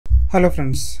Hello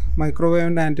friends, microwave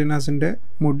and antennas in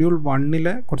module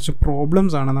 1 കുറച്ച്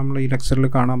problems ആണ് നമ്മൾ ഈ ലെക്ചറിൽ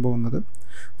കാണാൻ പോകുന്നത്.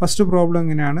 First problem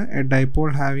എങ്ങനെയാണ്? A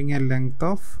dipole having a length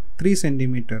of 3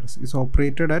 cm is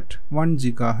operated at 1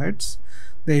 GHz.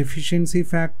 The efficiency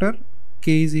factor K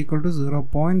is equal to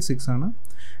 0.6 ആണ്.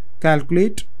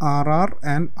 Calculate RR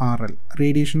and RL.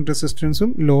 Radiation resistance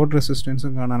ഉം load resistance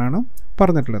ഉം കാണാനാണ്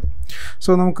പറഞ്ഞിട്ടുള്ളത്. സോ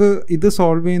നമുക്ക് ഇത്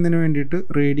സോൾവ് ചെയ്യുന്നതിന് വേണ്ടിയിട്ട്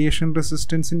റേഡിയേഷൻ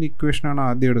റെസിസ്റ്റൻസിൻ്റെ ഇക്വേഷനാണ്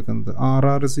ആദ്യം എടുക്കുന്നത്.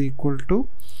 RR is equal to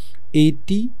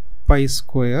 80 pi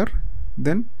square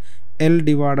then L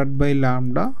divided by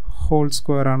lambda whole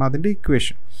square ആണ് അതിൻ്റെ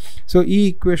ഇക്വേഷൻ. സോ ഈ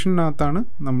ഇക്വേഷനകത്താണ്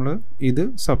നമ്മൾ ഇത്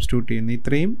സബ്സ്റ്റിറ്റ്യൂട്ട് ചെയ്യുന്നത്.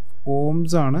 ഇത്രയും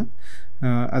ഓംസ് ആണ്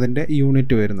അതിൻ്റെ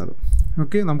യൂണിറ്റ് വരുന്നത്.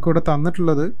 ഓക്കെ, നമുക്കിവിടെ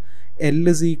തന്നിട്ടുള്ളത് L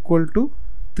is equal to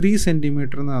 3 cm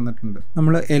എന്ന് തന്നിട്ടുണ്ട്.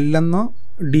 നമ്മൾ L എന്നോ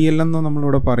ഡി എൽ എന്നോ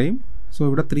നമ്മളിവിടെ പറയും. സോ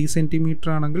ഇവിടെ 3 cm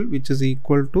ആണെങ്കിൽ വിച്ച് ഇസ്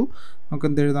ഈക്വൽ ടു നമുക്ക്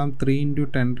എന്ത് എഴുതാം, 3 ×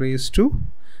 10⁻²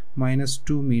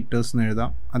 meters എന്ന് എഴുതാം.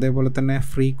 അതേപോലെ തന്നെ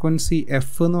ഫ്രീക്വൻസി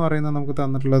എഫ് എന്ന് പറയുന്നത് നമുക്ക്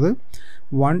തന്നിട്ടുള്ളത്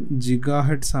 1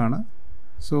 GHz ആണ്.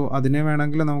 സോ അതിനെ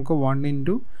വേണമെങ്കിൽ നമുക്ക് 1 ×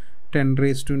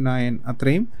 10⁻9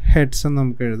 അത്രയും ഹെഡ്സ് എന്ന്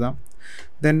നമുക്ക് എഴുതാം.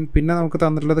 ദെൻ പിന്നെ നമുക്ക്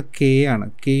തന്നിട്ടുള്ളത് കെ ആണ്.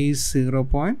 കെ ഈസ്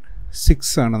 0.6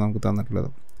 ആണ് നമുക്ക് തന്നിട്ടുള്ളത്.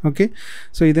 ഓക്കെ,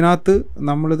 സോ ഇതിനകത്ത്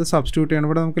നമ്മളിത് സബ്സ്റ്റിറ്റ്യൂട്ട് ചെയ്യണം.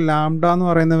 ഇവിടെ നമുക്ക് ലാംഡ എന്ന്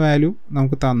പറയുന്ന വാല്യൂ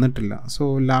നമുക്ക് തന്നിട്ടില്ല. So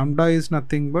lambda is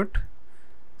nothing but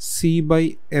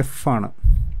C/F ആണ്.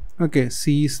 ഓക്കെ,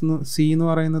 സി എന്ന്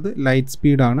പറയുന്നത് ലൈറ്റ്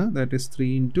സ്പീഡാണ്, ദാറ്റ് ഈസ്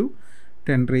 3 ×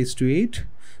 10⁸.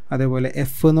 അതേപോലെ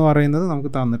എഫ് എന്ന് പറയുന്നത്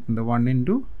നമുക്ക് തന്നിട്ടുണ്ട് 1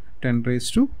 ×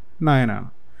 10⁻9 ആണ്.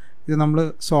 ഇത് നമ്മൾ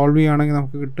സോൾവ് ചെയ്യുകയാണെങ്കിൽ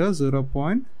നമുക്ക് കിട്ടുക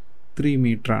 0.3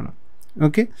 മീറ്റർ ആണ്.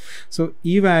 ഓക്കെ, സോ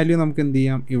ഈ വാല്യൂ നമുക്ക് എന്ത്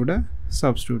ചെയ്യാം, ഇവിടെ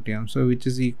സബ്സ്റ്റിറ്റ്യൂട്ട് ചെയ്യാം. So which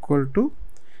is equal to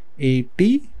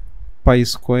 80 pi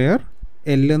square.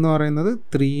 L എന്ന് പറയുന്നത്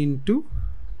 3 ×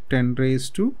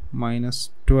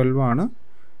 10⁻12 ആണ്.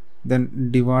 ദെൻ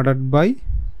ഡിവൈഡഡ് ബൈ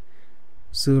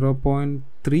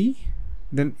 0.3,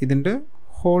 ദെൻ ഇതിൻ്റെ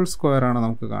ഹോൾ സ്ക്വയർ ആണ്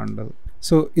നമുക്ക് കാണേണ്ടത്.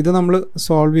 സോ ഇത് നമ്മൾ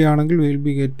സോൾവ് ചെയ്യുകയാണെങ്കിൽ വിൽ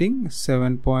ബി ഗെറ്റിംഗ്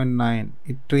 7.9.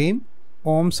 ഇത്രയും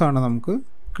ഓംസ് ആണ് നമുക്ക്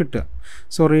കിട്ടുക.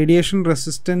 സോ റേഡിയേഷൻ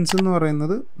റെസിസ്റ്റൻസ് എന്ന്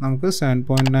പറയുന്നത് നമുക്ക്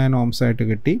 7.9 ohms ആയിട്ട്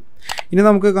കിട്ടി. ഇനി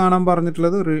നമുക്ക് കാണാൻ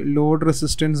പറഞ്ഞിട്ടുള്ളത് ലോഡ്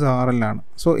റെസിസ്റ്റൻസ് RL ആണ്.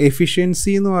 സോ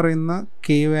എഫിഷ്യൻസി എന്ന് പറയുന്ന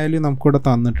കെ വാല്യൂ നമുക്കിവിടെ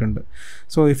തന്നിട്ടുണ്ട്.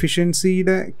 സോ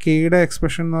എഫിഷ്യൻസിയുടെ കെയുടെ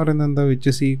എക്സ്പ്രഷൻ എന്ന് പറയുന്നത് എന്താ, which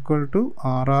is equal to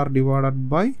RR divided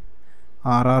by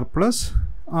RR plus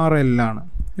RL ആണ്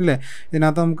അല്ലേ.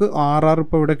 ഇതിനകത്ത് നമുക്ക് RR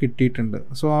ഇപ്പോൾ ഇവിടെ കിട്ടിയിട്ടുണ്ട്.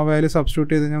 സോ ആ വാല്യൂ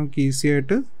സബ്സ്റ്റിറ്റ്യൂട്ട് ചെയ്ത് നമുക്ക് ഈസി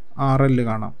ആയിട്ട് RL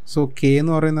കാണാം. സോ കെ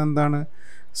എന്ന് പറയുന്നത് എന്താണ്,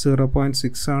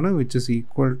 0.6 ആണ്, which is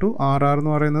equal to RR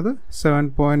എന്ന് പറയുന്നത്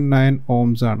 7.9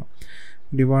 ohms ആണ്,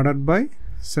 ഡിവൈഡഡ് ബൈ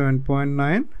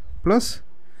 7.9 പ്ലസ്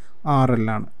RL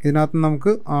ആണ്. ഇതിനകത്ത്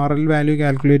നമുക്ക് RL വാല്യൂ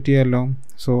കാൽക്കുലേറ്റ് ചെയ്യാമല്ലോ.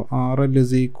 So RL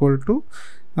is equal to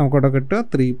നമുക്കവിടെ കിട്ടുക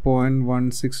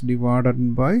 3.16 ഡിവൈഡഡ്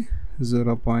ബൈ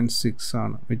 0.6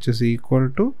 ആണ്, which is equal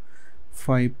to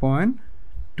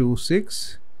 5.26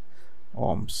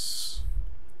 ohms.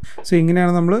 So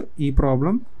ഇങ്ങനെയാണ് നമ്മൾ ഈ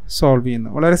പ്രോബ്ലം സോൾവ്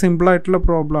ചെയ്യുന്നത്. വളരെ സിമ്പിളായിട്ടുള്ള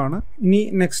പ്രോബ്ലം ആണ്. ഇനി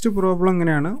നെക്സ്റ്റ് പ്രോബ്ലം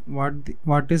എങ്ങനെയാണ്,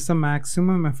 what is the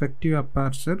maximum effective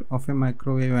aperture of A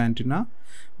microwave antenna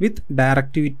with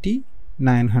directivity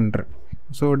 900.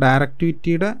 So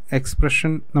ഡയറക്റ്റിവിറ്റിയുടെ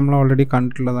expression നമ്മൾ ഓൾറെഡി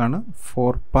കണ്ടിട്ടുള്ളതാണ്.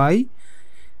 4π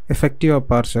effective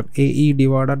aperture AE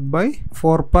divided by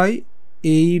 4π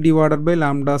AE divided by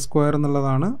lambda square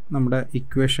എന്നുള്ളതാണ് നമ്മുടെ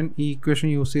ഇക്വേഷൻ. ഈ ഇക്വേഷൻ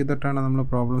യൂസ് ചെയ്തിട്ടാണ് നമ്മൾ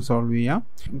പ്രോബ്ലം സോൾവ് ചെയ്യുക.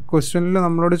 ക്വസ്റ്റ്യനിൽ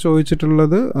നമ്മളോട്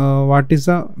ചോദിച്ചിട്ടുള്ളത് what is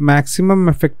the maximum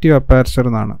effective aperture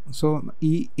എന്നാണ്. സോ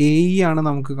ഈ AE ആണ്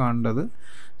നമുക്ക് കാണേണ്ടത്.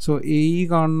 സോ AE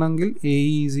കാണണമെങ്കിൽ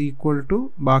AE ഈസ് ഈക്വൽ ടു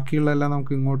ബാക്കിയുള്ളതെല്ലാം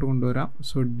നമുക്ക് ഇങ്ങോട്ട് കൊണ്ടുവരാം.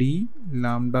 So D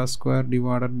lambda square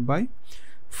divided by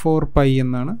 4π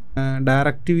എന്നാണ്.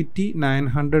 ഡയറക്റ്റിവിറ്റി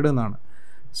 900 എന്നാണ്.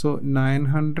 So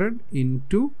 900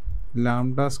 into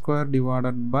lambda square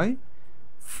divided by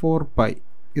 4π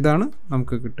ഇതാണ്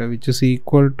നമുക്ക് കിട്ടുക, വിച്ച് ഇസ്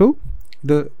ഈക്വൽ ടു,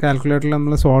 ഇത് കാൽക്കുലേറ്ററിൽ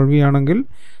നമ്മൾ സോൾവ് ചെയ്യുകയാണെങ്കിൽ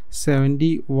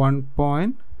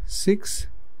 71.6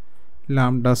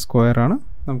 ലാംഡ സ്ക്വയർ ആണ്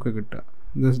നമുക്ക് കിട്ടുക.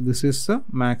 This is the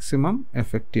maximum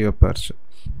effective aperture.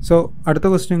 So അടുത്ത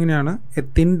ക്വസ്റ്റ്യൻ എങ്ങനെയാണ്, A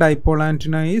thin dipole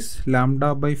antenna is lambda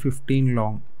by 15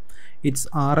 long. Its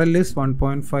RL is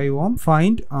 1.5 ohm.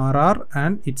 Find RR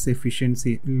and its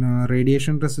efficiency.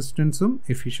 Radiation റെസിസ്റ്റൻസും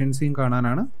എഫിഷ്യൻസിയും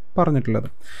കാണാനാണ് പറഞ്ഞിട്ടുള്ളത്.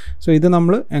 സോ ഇത്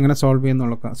നമ്മൾ എങ്ങനെ സോൾവ് ചെയ്യുന്ന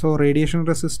നോക്കാം. സോ റേഡിയേഷൻ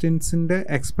റെസിസ്റ്റൻസിൻ്റെ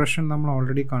എക്സ്പ്രഷൻ നമ്മൾ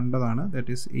ഓൾറെഡി കണ്ടതാണ്,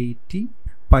 that is 80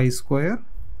 pi square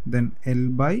then L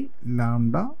by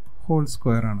lambda whole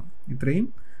square ആണ്. ഇത്രയും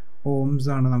ഓംസ്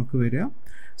ആണ് നമുക്ക് വരിക.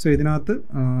 സോ ഇതിനകത്ത്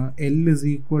L ഇസ്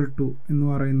ഈക്വൽ ടു എന്ന്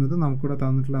പറയുന്നത് നമുക്കിവിടെ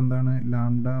തന്നിട്ടുള്ള എന്താണ്,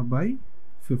 ലാംഡ ബൈ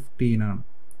 15 ആണ്.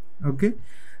 ഓക്കെ,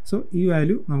 സോ ഈ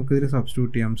വാല്യൂ നമുക്കിതിൽ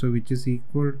സബ്സ്റ്റിറ്റ്യൂട്ട് ചെയ്യാം. So which is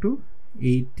equal to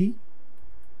 80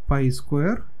 pi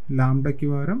square ലാംഡയ്ക്ക്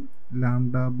പകരം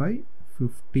ലാംഡ ബൈ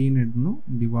 15 ഇടുന്നു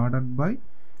divided by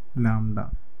lambda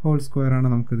whole square ആണ്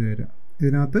നമുക്കിത് വരിക.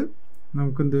 ഇതിനകത്ത്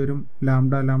നമുക്ക് എന്ത് വരും,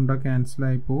 ലാംഡ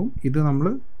ക്യാൻസലായി പോവും. ഇത് നമ്മൾ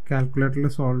കാൽക്കുലേറ്ററിൽ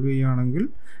സോൾവ് ചെയ്യുകയാണെങ്കിൽ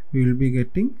we will be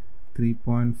getting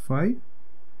 3.5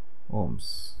 ohms.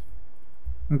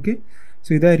 Okay, so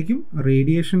ഇതായിരിക്കും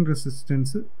റേഡിയേഷൻ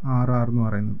റെസിസ്റ്റൻസ് RR എന്ന്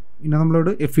പറയുന്നത്. പിന്നെ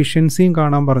നമ്മളോട് എഫിഷ്യൻസിയും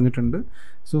കാണാൻ പറഞ്ഞിട്ടുണ്ട്.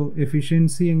 സോ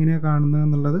എഫിഷ്യൻസി എങ്ങനെയാണ് കാണുന്നത്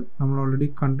എന്നുള്ളത് നമ്മൾ ഓൾറെഡി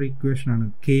കണ്ട ഇക്വേഷനാണ്.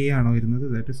 K ആണ് വരുന്നത്,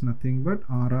 that is nothing but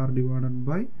RR divided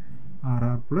by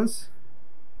RR plus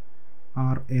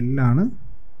RL ആണ്.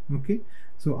 ഓക്കെ,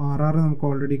 സോ RR നമുക്ക്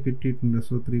ഓൾറെഡി കിട്ടിയിട്ടുണ്ട്.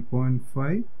 So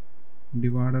 3.5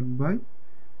 divided by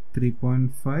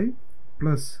 3.5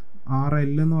 plus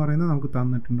RL എന്ന് പറയുന്നത് നമുക്ക്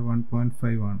തന്നിട്ടുണ്ട്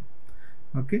 1.5 ആണ്.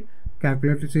 ഓക്കെ,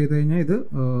 കാൽക്കുലേറ്റ് ചെയ്ത് കഴിഞ്ഞാൽ ഇത്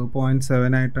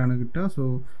 0.7 ആയിട്ടാണ് കിട്ടുക. സോ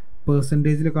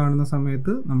പെർസെൻറ്റേജിൽ കാണുന്ന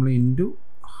സമയത്ത് നമ്മൾ ഇൻറ്റു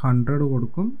 100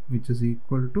 കൊടുക്കും, വിച്ച് ഇസ്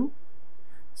ഈക്വൽ ടു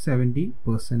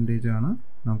 70% ആണ്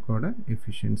നമുക്കവിടെ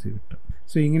എഫിഷ്യൻസി കിട്ടുക.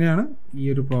 സോ ഇങ്ങനെയാണ് ഈ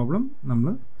ഒരു പ്രോബ്ലം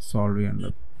നമ്മൾ സോൾവ്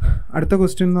ചെയ്യേണ്ടത്. അടുത്ത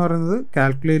ക്വസ്റ്റ്യൻ എന്ന് പറയുന്നത്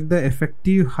കാൽക്കുലേറ്റ് ദ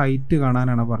എഫക്റ്റീവ് ഹൈറ്റ്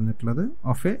കാണാനാണ് പറഞ്ഞിട്ടുള്ളത്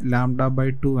of A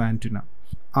λ/2 antenna.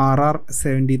 RR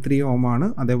 73 ohm ആണ്.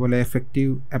 അതേപോലെ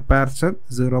എഫക്റ്റീവ് അപ്പാർച്ചർ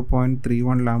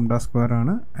 0.31 λ²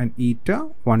 ആണ്. ആൻഡ് ഈറ്റ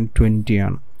 120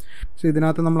 ആണ്. സോ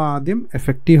ഇതിനകത്ത് നമ്മൾ ആദ്യം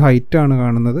എഫക്റ്റീവ് ഹൈറ്റ് ആണ്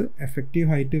കാണുന്നത്. എഫക്റ്റീവ്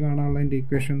ഹൈറ്റ് കാണാനുള്ള എൻ്റെ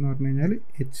ഇക്വേഷൻ എന്ന് പറഞ്ഞു കഴിഞ്ഞാൽ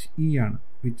HE ആണ്,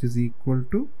 which is equal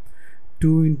to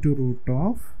 2 ×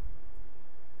 √of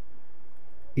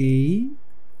AE,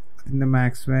 അതിൻ്റെ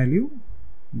max value,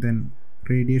 then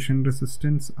radiation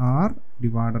resistance R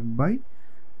divided by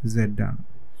Z ആണ്.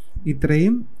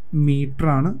 ഇത്രയും മീറ്റർ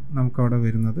ആണ് നമുക്കവിടെ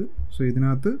വരുന്നത്. സോ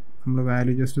ഇതിനകത്ത് നമ്മൾ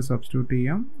വാല്യൂ ജസ്റ്റ് സബ്സ്റ്റിറ്റ്യൂട്ട്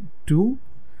ചെയ്യാം. 2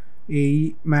 AE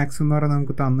മാക്സ് എന്ന് പറയുന്നത്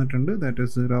നമുക്ക് തന്നിട്ടുണ്ട്, ദാറ്റ്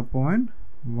ഇസ്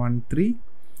 0.13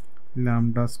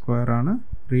 λ² ആണ്.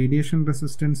 റേഡിയേഷൻ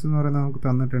റെസിസ്റ്റൻസ് എന്ന് പറയുന്നത് നമുക്ക്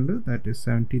തന്നിട്ടുണ്ട്, that is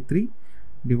 73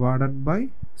 divided by,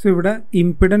 so ഇവിടെ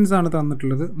ഇംപിഡൻസ് ആണ്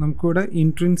തന്നിട്ടുള്ളത്. നമുക്കിവിടെ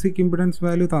ഇൻട്രിൻസിക് ഇംപിഡൻസ്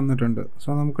വാല്യൂ തന്നിട്ടുണ്ട്. സോ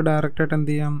നമുക്ക് ഡയറക്റ്റ് ആയിട്ട്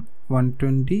എന്ത് ചെയ്യാം,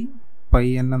 120 പൈ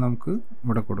തന്നെ നമുക്ക്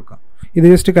ഇവിടെ കൊടുക്കാം. ഇത്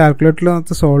just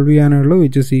കാൽക്കുലേറ്ററിനകത്ത് solve ചെയ്യാനുള്ളൂ,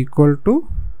 which is equal to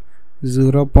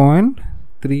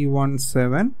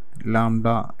 0.317 lambda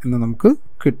എന്ന് നമുക്ക്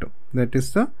കിട്ടും. That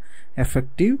is the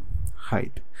effective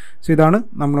height. So ഇതാണ്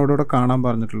നമ്മളോട് കാണാൻ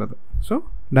പറഞ്ഞിട്ടുള്ളത്. സോ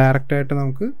ഡയറക്റ്റ് ആയിട്ട്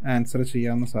നമുക്ക് ആൻസർ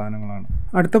ചെയ്യാവുന്ന സാധനങ്ങളാണ്.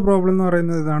 അടുത്ത പ്രോബ്ലം എന്ന്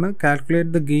പറയുന്നത് ഇതാണ്,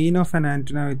 calculate the gain of an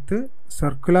antenna with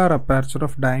circular aperture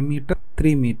of diameter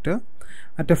 3 meter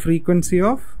at A frequency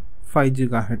of 5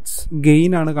 GHz.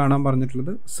 Gain ആണ് കാണാൻ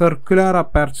പറഞ്ഞിട്ടുള്ളത്. സർക്കുലർ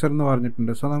അപ്പാർച്ചർ എന്ന്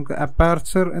പറഞ്ഞിട്ടുണ്ട്. സോ നമുക്ക്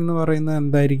അപ്പാർച്ചർ എന്ന് പറയുന്നത്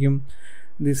എന്തായിരിക്കും,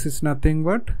 this is nothing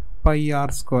but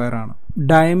πr² ആണ്.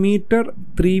 ഡയമീറ്റർ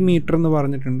 3 meter എന്ന്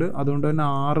പറഞ്ഞിട്ടുണ്ട്. അതുകൊണ്ട് തന്നെ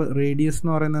റേഡിയസ്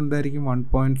എന്ന് പറയുന്നത് എന്തായിരിക്കും,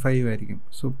 1.5 ആയിരിക്കും.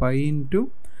 സോ π ×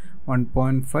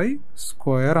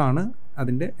 1.5² ആണ്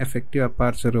അതിൻ്റെ എഫക്റ്റീവ്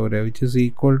അപ്പാർച്ചർ വരിക, വിച്ച് ഇസ്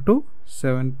ഈക്വൽ ടു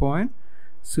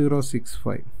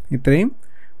 7.065. ഇത്രയും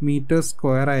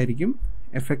മീറ്റർ² ആയിരിക്കും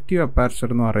എഫക്റ്റീവ് അപ്പാർച്ചർ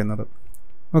എന്ന് പറയുന്നത്.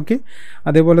 ഓക്കെ,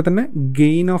 അതേപോലെ തന്നെ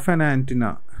ഗെയിൻ ഓഫ് ആൻ ആൻറ്റിന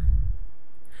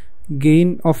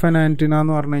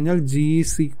എന്ന് പറഞ്ഞു കഴിഞ്ഞാൽ G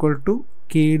is equal to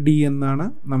KD എന്നാണ്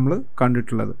നമ്മൾ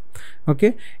കണ്ടിട്ടുള്ളത്. ഓക്കെ,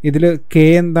 ഇതിൽ K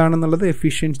എന്താണെന്നുള്ളത്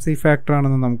എഫിഷ്യൻസി ഫാക്ടർ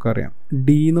ആണെന്ന് നമുക്കറിയാം. D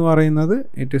എന്ന് പറയുന്നത്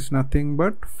it is nothing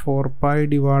but 4π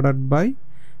divided by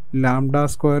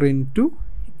λ² into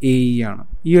AE ആണ്.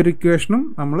 ഈ ഒരു ഇക്വേഷനും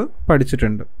നമ്മൾ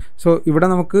പഠിച്ചിട്ടുണ്ട്. സോ ഇവിടെ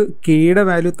നമുക്ക് കെയുടെ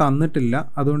വാല്യൂ തന്നിട്ടില്ല,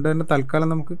 അതുകൊണ്ട് തന്നെ തൽക്കാലം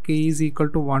നമുക്ക് K is equal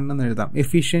to 1 എന്ന് എഴുതാം.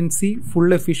 എഫിഷ്യൻസി ഫുൾ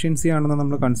എഫിഷ്യൻസി ആണെന്ന്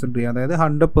നമ്മൾ കൺസിഡർ ചെയ്യുക, അതായത്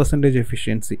 100%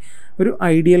 എഫിഷ്യൻസി ഒരു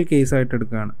ഐഡിയൽ കേസ് ആയിട്ട്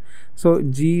എടുക്കുകയാണ്. So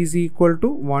G is equal to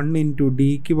 1 ×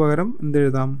 Dക്ക് പകരം എന്ത്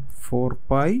എഴുതാം,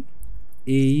 4π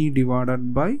AE ഡിവൈഡഡ്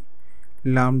ബൈ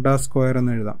λ²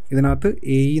 എന്ന് എഴുതാം. ഇതിനകത്ത്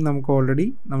AE നമുക്ക് ഓൾറെഡി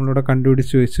നമ്മളിവിടെ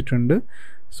കണ്ടുപിടിച്ച് വെച്ചിട്ടുണ്ട്.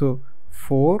 സോ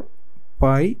 4π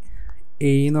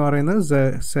A എന്ന് പറയുന്നത്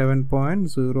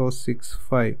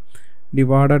 7.065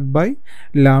 ഡിവൈഡഡ് ബൈ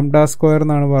λ²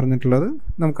 എന്നാണ് പറഞ്ഞിട്ടുള്ളത്.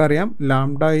 നമുക്കറിയാം λ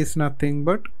ഈസ് നത്തിങ്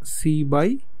ബട്ട് C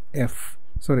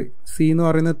എന്ന്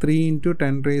പറയുന്നത് 3 ×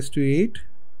 10⁸.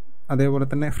 അതേപോലെ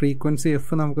തന്നെ ഫ്രീക്വൻസി F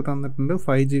നമുക്ക് തന്നിട്ടുണ്ട്,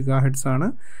 5 GHz ആണ്.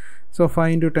 സോ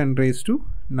 5 × 10⁹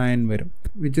 വരും,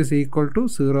 വിച്ച് ഇസ് ഈക്വൽ ടു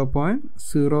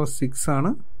 0.06 ആണ്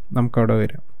നമുക്കവിടെ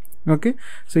വരിക. ഓക്കെ,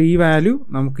 സോ ഈ വാല്യൂ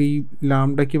നമുക്ക് ഈ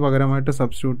ലാംഡയ്ക്ക് പകരമായിട്ട്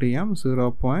സബ്സ്റ്റിറ്റ്യൂട്ട് ചെയ്യാം,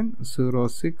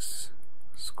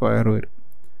 0.06² വരും.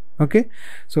 Okay,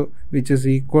 so which is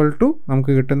equal to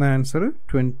നമുക്ക് കിട്ടുന്ന ആൻസർ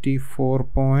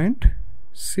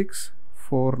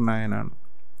 24.649 ആണ്.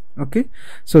 Okay,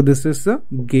 so this is the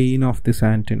gain of this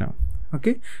antenna.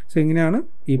 Okay, so ഇങ്ങനെയാണ്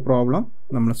ഈ പ്രോബ്ലം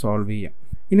നമ്മൾ സോൾവ് ചെയ്യുക.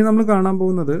 ഇനി നമ്മൾ കാണാൻ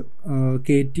പോകുന്നത്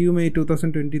KTU May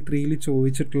 2023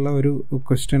 ചോദിച്ചിട്ടുള്ള ഒരു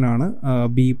ക്വസ്റ്റ്യൻ ആണ്.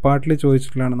 ബി പാർട്ടിൽ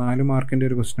ചോദിച്ചിട്ടുള്ളതാണ്, 4 മാർക്കിൻ്റെ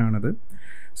ഒരു ക്വസ്റ്റ്യൻ ആണിത്.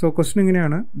 സോ ക്വസ്റ്റ്യൻ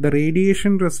ഇങ്ങനെയാണ്, the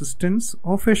radiation resistance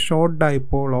of A short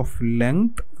dipole of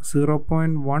length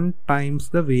 0.1 times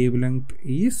the wavelength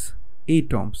is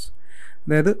 8 ohms.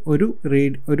 അതായത്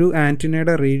ഒരു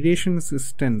ആൻറ്റിനയുടെ റേഡിയേഷൻ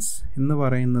റെസിസ്റ്റൻസ് എന്ന്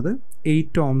പറയുന്നത്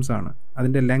 8 ohms ആണ്.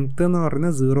 അതിൻ്റെ ലെങ്ത് എന്ന്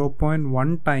പറയുന്നത്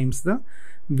 0.1 ടൈംസ് ദ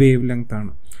വേവ് ലെങ്ത്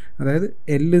ആണ്. അതായത്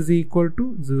L is equal to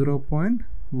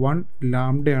 0.1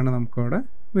 ലാംഡയാണ് നമുക്കവിടെ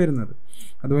വരുന്നത്.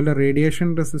 അതുപോലെ radiation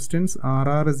resistance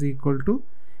RR is equal to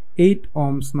 8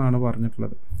 ohms എന്നാണ്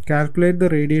പറഞ്ഞിട്ടുള്ളത്. Calculate the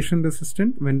radiation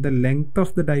resistance when the length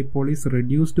of the dipole is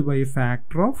reduced by A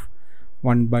factor of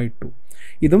 1/2.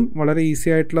 ഇതും വളരെ easy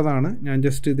ആയിട്ടുള്ളതാണ്. ഞാൻ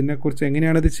ജസ്റ്റ് ഇതിനെക്കുറിച്ച്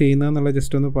എങ്ങനെയാണ് ഇത് ചെയ്യുന്നത് എന്നുള്ളത്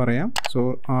ജസ്റ്റ് ഒന്ന് പറയാം. സോ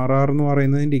RR എന്ന്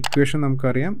പറയുന്നതിൻ്റെ ഇക്വേഷൻ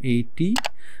നമുക്കറിയാം 80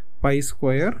 pi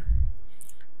square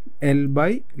L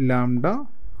by lambda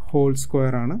whole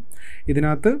square ആണ്.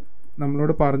 ഇതിനകത്ത്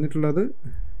നമ്മളോട് പറഞ്ഞിട്ടുള്ളത്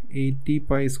 80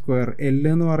 pi square L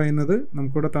എന്ന് പറയുന്നത്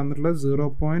നമുക്കിവിടെ തന്നിട്ടുള്ളത്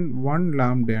 0.1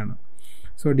 ലാംഡയാണ്.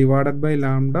 So divided by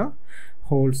lambda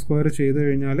whole square ചെയ്ത്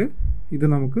കഴിഞ്ഞാൽ ഇത്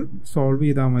നമുക്ക് സോൾവ്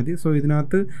ചെയ്താൽ മതി. സോ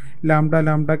ഇതിനകത്ത്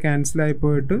ലാംഡ ക്യാൻസലായി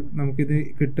പോയിട്ട് നമുക്കിത്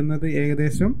കിട്ടുന്നത്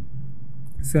ഏകദേശം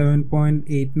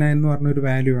 7.89 എന്ന് പറഞ്ഞൊരു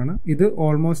വാല്യൂ ആണ്. ഇത്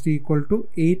ഓൾമോസ്റ്റ് ഈക്വൽ ടു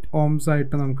 8 ohms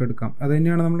ആയിട്ട് നമുക്ക് എടുക്കാം. അത്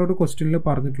തന്നെയാണ് നമ്മളോട് ക്വസ്റ്റ്യനിൽ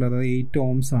പറഞ്ഞിട്ടുള്ളത്, 8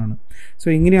 ohms ആണ്. സോ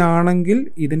ഇങ്ങനെയാണെങ്കിൽ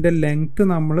ഇതിൻ്റെ ലെങ്ത്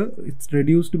നമ്മൾ it's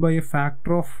reduced by A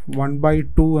factor of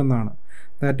 1/2 എന്നാണ്.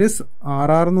 ദാറ്റ് ഈസ്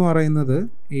RR എന്ന് പറയുന്നത്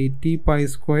 80 pi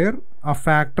square, ആ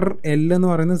ഫാക്ടർ L എന്ന്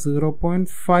പറയുന്നത്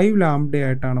 0.5 ലാംഡ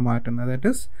ആയിട്ടാണ് മാറ്റുന്നത്. That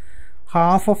is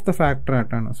half of the factor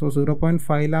ആയിട്ടാണ്. So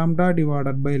 0.5 lambda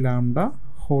divided by lambda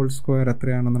whole square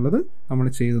എത്രയാണെന്നുള്ളത് നമ്മൾ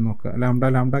ചെയ്ത് നോക്കുക.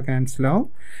 ലാംഡ ക്യാൻസൽ ആവും.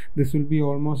 This will be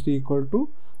almost equal to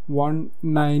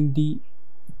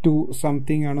 192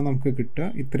 something ആണ് നമുക്ക് കിട്ടുക.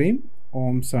 ഇത്രയും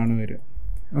ഓംസ് ആണ് വരിക.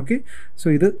 ഓക്കെ, സോ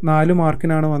ഇത് 4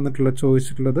 മാർക്കിനാണ്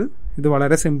ചോദിച്ചിട്ടുള്ളത്. ഇത്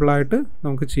വളരെ സിമ്പിളായിട്ട്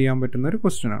നമുക്ക് ചെയ്യാൻ പറ്റുന്ന ഒരു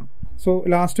ക്വസ്റ്റ്യൻ ആണ്. സോ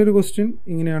ലാസ്റ്റ് ഒരു question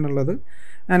ഇങ്ങനെയാണുള്ളത്.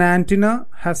 An antenna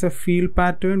has a field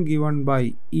pattern given by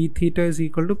E theta is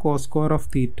equal to cos square of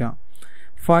theta.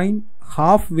 Find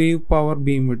half wave power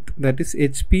beam width, that is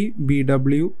HP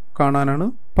BW കാണാനാണ്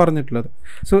പറഞ്ഞിട്ടുള്ളത്.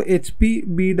 So HP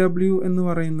BW എന്ന്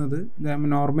പറയുന്നത്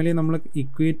normally നമ്മൾ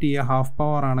equate ചെയ്യുക half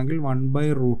power ആണെങ്കിൽ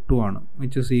 1/√2 ആണ്,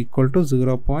 which is equal to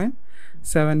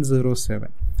 0.707.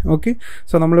 Okay,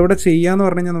 so നമ്മളിവിടെ ചെയ്യാന്ന്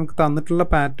പറഞ്ഞു കഴിഞ്ഞാൽ നമുക്ക് തന്നിട്ടുള്ള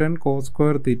പാറ്റേൺ കോസ്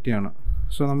സ്ക്വയർ തീറ്റയാണ്.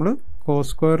 സോ നമ്മൾ cos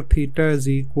square theta is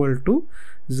equal to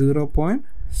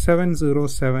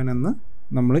 0.707 എന്ന്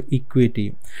നമ്മൾ ഇക്വേറ്റ്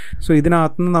ചെയ്യും. സോ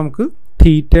ഇതിനകത്തുനിന്ന് നമുക്ക്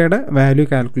തീറ്റയുടെ വാല്യൂ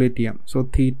കാൽക്കുലേറ്റ് ചെയ്യാം. So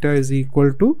theta is equal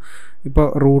to, ഇപ്പോൾ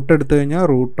റൂട്ട് എടുത്തു കഴിഞ്ഞാൽ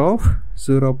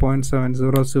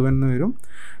 √0.707 എന്ന് വരും.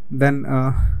 ദെൻ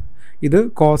ഇത്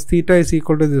cos theta is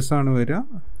equal to this ആണ് വരിക.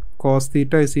 Cos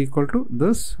theta is equal to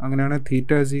this. അങ്ങനെയാണ്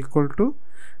theta is equal to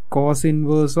cos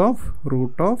inverse of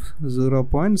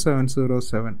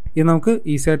 √0.707. ഇത് നമുക്ക്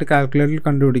ഈസി ആയിട്ട് കാൽക്കുലേറ്ററിൽ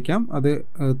കണ്ടുപിടിക്കാം. അത്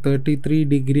 33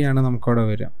 ഡിഗ്രിയാണ് നമുക്കവിടെ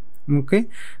വരിക. Okay,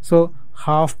 so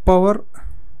half power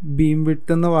beam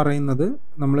width എന്ന് പറയുന്നത്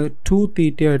നമ്മൾ 2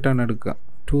 തീറ്റ ആയിട്ടാണ് എടുക്കുക.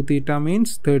 2 തീറ്റ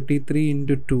മീൻസ് 33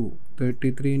 ×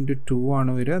 2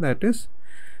 ആണ് വരിക. ദാറ്റ് ഈസ്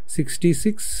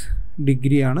 66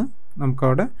 ഡിഗ്രിയാണ്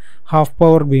നമുക്കവിടെ ഹാഫ്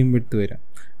പവർ ബീം വിഡ്ത്ത് വരിക.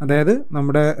 അതായത്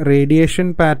നമ്മുടെ റേഡിയേഷൻ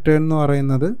പാറ്റേൺ എന്ന്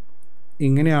പറയുന്നത്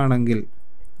ഇങ്ങനെയാണെങ്കിൽ,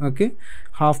 okay,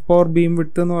 half power beam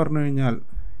width എന്ന് പറഞ്ഞു കഴിഞ്ഞാൽ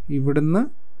ഇവിടുന്ന്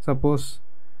സപ്പോസ്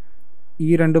ഈ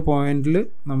 2 പോയിന്റിൽ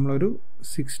നമ്മളൊരു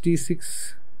 66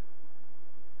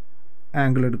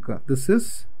 ആംഗിൾ എടുക്കുക. This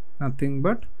is nothing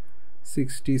but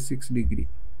 66 degree.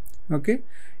 Okay,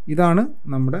 ഇതാണ്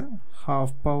നമ്മുടെ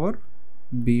ഹാഫ് പവർ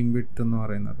ബീം വിഡ്ത്ത് എന്ന്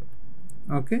പറയുന്നത്.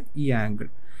 ഓക്കെ, ഈ ആംഗിൾ.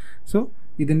 സോ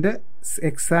ഇതിൻ്റെ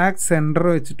എക്സാക്ട് സെൻറ്റർ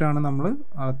വെച്ചിട്ടാണ് നമ്മൾ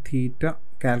ആ തീറ്റ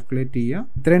കാൽക്കുലേറ്റ് ചെയ്യുക.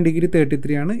 ഇത്രയും ഡിഗ്രി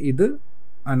 33 ആണ്, ഇത്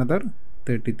അനദർ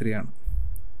 33 ആണ്.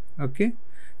 ഓക്കെ,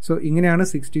 സോ ഇങ്ങനെയാണ്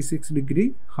 66 degree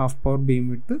half power beam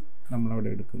width നമ്മളവിടെ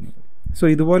എടുക്കുന്നത്. സോ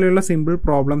ഇതുപോലെയുള്ള സിമ്പിൾ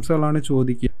പ്രോബ്ലംസുകളാണ്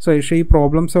ചോദിക്കുക. സോ പക്ഷേ ഈ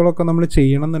പ്രോബ്ലംസുകളൊക്കെ നമ്മൾ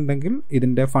ചെയ്യണമെന്നുണ്ടെങ്കിൽ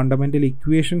ഇതിൻ്റെ ഫണ്ടമെൻ്റൽ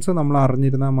ഇക്വേഷൻസ് നമ്മൾ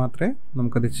അറിഞ്ഞിരുന്നാൽ മാത്രമേ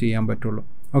നമുക്കത് ചെയ്യാൻ പറ്റുള്ളൂ.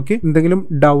 ഓക്കെ, എന്തെങ്കിലും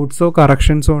ഡൗട്ട്സോ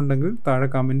കറക്ഷൻസോ ഉണ്ടെങ്കിൽ താഴെ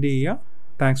കമൻറ്റ് ചെയ്യുക.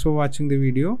 Thanks for watching the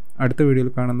video. അടുത്ത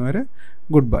വീഡിയോയിൽ കാണുന്നവരെ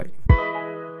ഗുഡ് ബൈ.